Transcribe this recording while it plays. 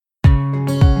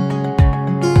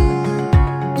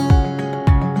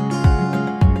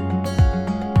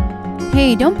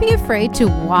Hey, don't be afraid to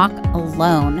walk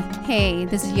alone. Hey,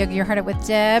 this is Yoga Your Heart Out with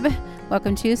Deb.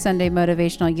 Welcome to Sunday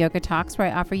Motivational Yoga Talks, where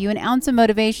I offer you an ounce of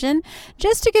motivation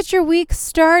just to get your week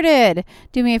started.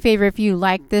 Do me a favor, if you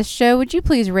like this show, would you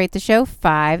please rate the show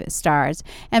 5 stars?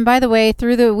 And by the way,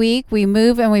 through the week, we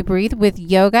move and we breathe with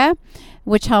yoga,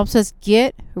 which helps us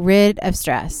get rid of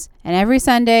stress. And every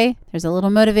Sunday, there's a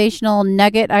little motivational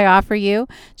nugget I offer you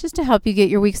just to help you get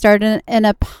your week started in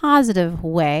a positive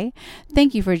way.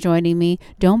 Thank you for joining me.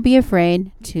 Don't be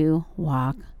afraid to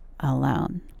walk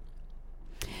alone.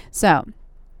 So,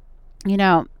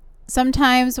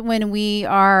 sometimes when we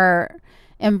are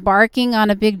embarking on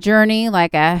a big journey,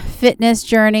 like a fitness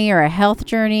journey or a health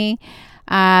journey,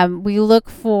 we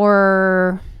look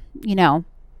for,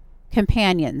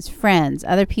 companions, friends,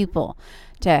 other people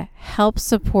to help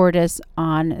support us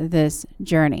on this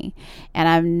journey. And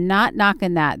I'm not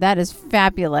knocking that. That is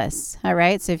fabulous. All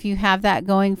right. So if you have that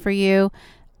going for you,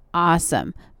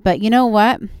 awesome. But you know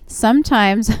what?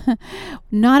 Sometimes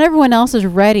not everyone else is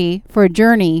ready for a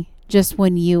journey just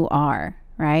when you are,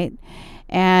 right?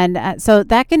 And so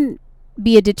that can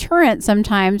be a deterrent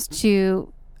sometimes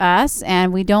to us,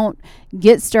 and we don't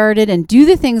get started and do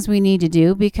the things we need to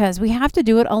do because we have to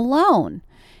do it alone.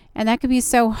 And that can be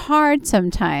so hard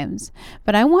sometimes.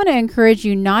 But I want to encourage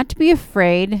you not to be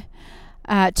afraid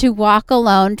to walk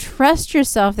alone. Trust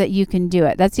yourself that you can do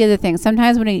it. That's the other thing.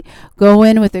 Sometimes when we go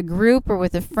in with a group or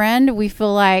with a friend, we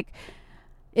feel like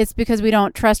it's because we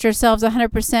don't trust ourselves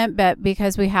 100%, but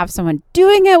because we have someone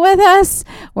doing it with us,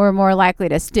 we're more likely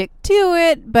to stick to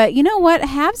it. But you know what?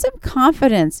 Have some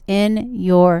confidence in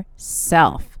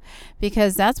yourself,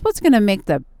 because that's what's going to make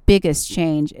the biggest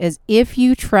change, is if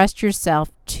you trust yourself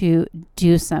to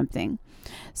do something.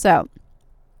 So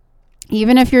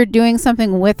even if you're doing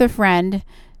something with a friend,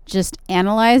 just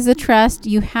analyze the trust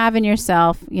you have in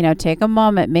yourself. Take a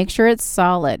moment, make sure it's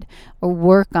solid, or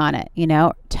work on it.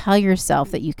 Tell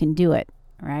yourself that you can do it,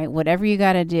 right? Whatever you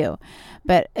got to do.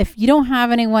 But if you don't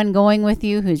have anyone going with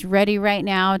you who's ready right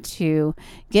now to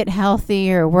get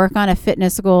healthy or work on a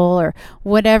fitness goal or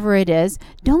whatever it is,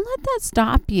 don't let that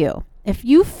stop you. If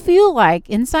you feel like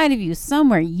inside of you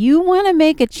somewhere you want to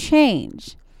make a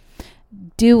change,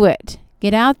 do it.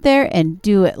 Get out there and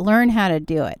do it. Learn how to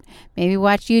do it. Maybe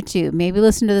watch YouTube. Maybe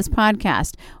listen to this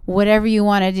podcast. Whatever you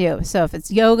want to do. So if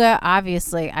it's yoga,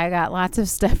 obviously, I got lots of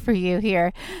stuff for you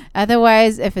here.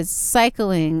 Otherwise, if it's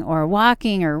cycling or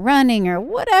walking or running or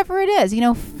whatever it is,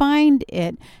 find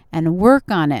it and work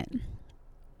on it.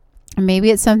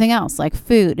 Maybe it's something else like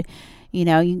food.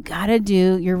 You got to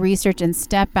do your research and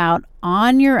step out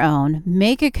on your own.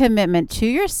 Make a commitment to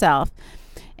yourself.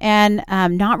 And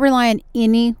not rely on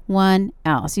anyone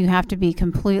else. You have to be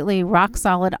completely rock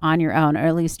solid on your own, or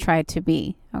at least try to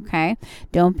be, okay?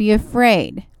 Don't be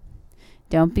afraid.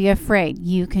 Don't be afraid.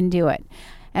 You can do it.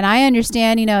 And I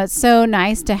understand, it's so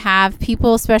nice to have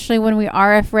people, especially when we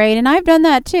are afraid. And I've done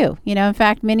that too. In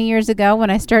fact, many years ago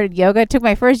when I started yoga, I took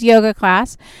my first yoga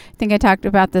class. I think I talked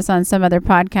about this on some other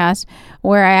podcast,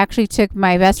 where I actually took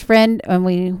my best friend and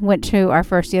we went to our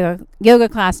first yoga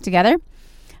class together.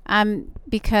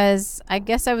 Because I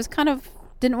guess I was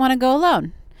didn't want to go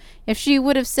alone. If she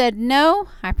would have said no,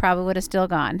 I probably would have still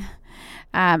gone.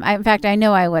 In fact, I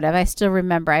know I would have. I still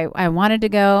remember I wanted to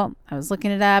go. I was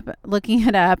looking it up. I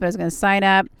was going to sign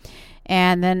up.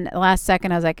 And then the last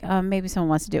second, I was like, oh, maybe someone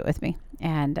wants to do it with me.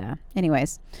 And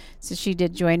anyways, so she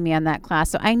did join me on that class.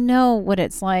 So I know what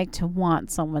it's like to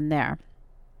want someone there.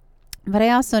 But I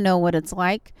also know what it's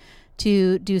like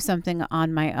to do something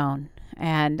on my own.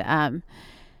 And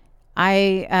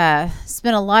I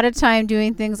spent a lot of time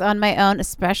doing things on my own,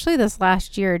 especially this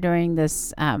last year during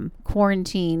this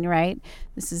quarantine, right?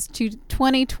 This is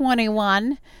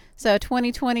 2021. So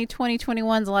 2020,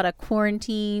 2021 is a lot of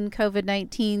quarantine,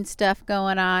 COVID-19 stuff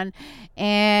going on.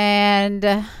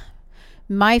 And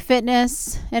my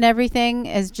fitness and everything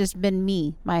has just been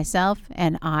me, myself,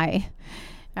 and I.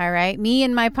 All right. Me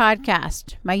and my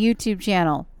podcast, my YouTube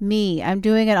channel, me. I'm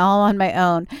doing it all on my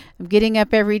own. I'm getting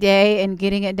up every day and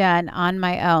getting it done on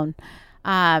my own.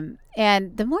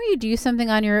 And the more you do something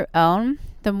on your own,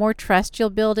 the more trust you'll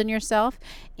build in yourself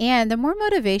and the more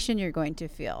motivation you're going to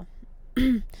feel.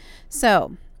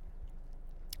 So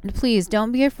please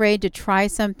don't be afraid to try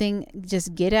something.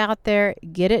 Just get out there,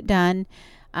 get it done,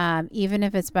 even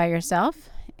if it's by yourself.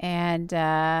 And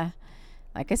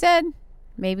like I said,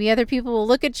 maybe other people will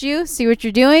look at you, see what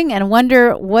you're doing, and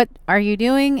wonder, what are you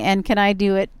doing? And can I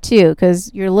do it too?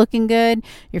 Because you're looking good,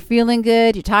 you're feeling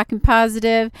good, you're talking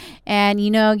positive, and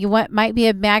you might be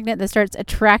a magnet that starts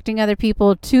attracting other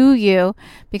people to you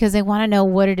because they want to know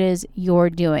what it is you're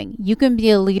doing. You can be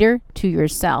a leader to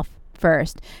yourself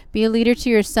first. Be a leader to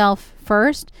yourself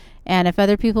first. And if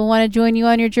other people want to join you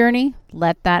on your journey,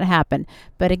 let that happen.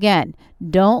 But again,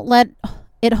 don't let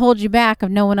it hold you back if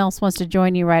no one else wants to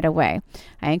join you right away.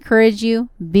 I encourage you,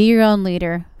 be your own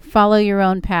leader, follow your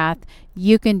own path.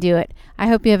 You can do it. I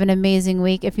hope you have an amazing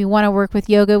week. If you want to work with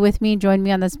yoga with me, join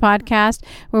me on this podcast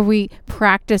where we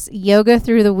practice yoga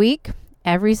through the week.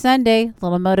 Every Sunday, a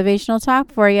little motivational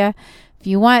talk for you. If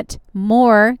you want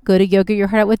more, go to Yoga Your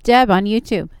Heart Out with Deb on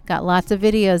YouTube. Got lots of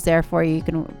videos there for you. You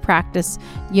can practice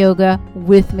yoga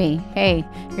with me. Hey,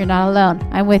 you're not alone.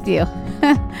 I'm with you.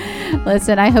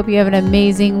 Listen, I hope you have an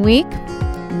amazing week.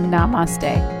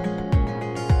 Namaste.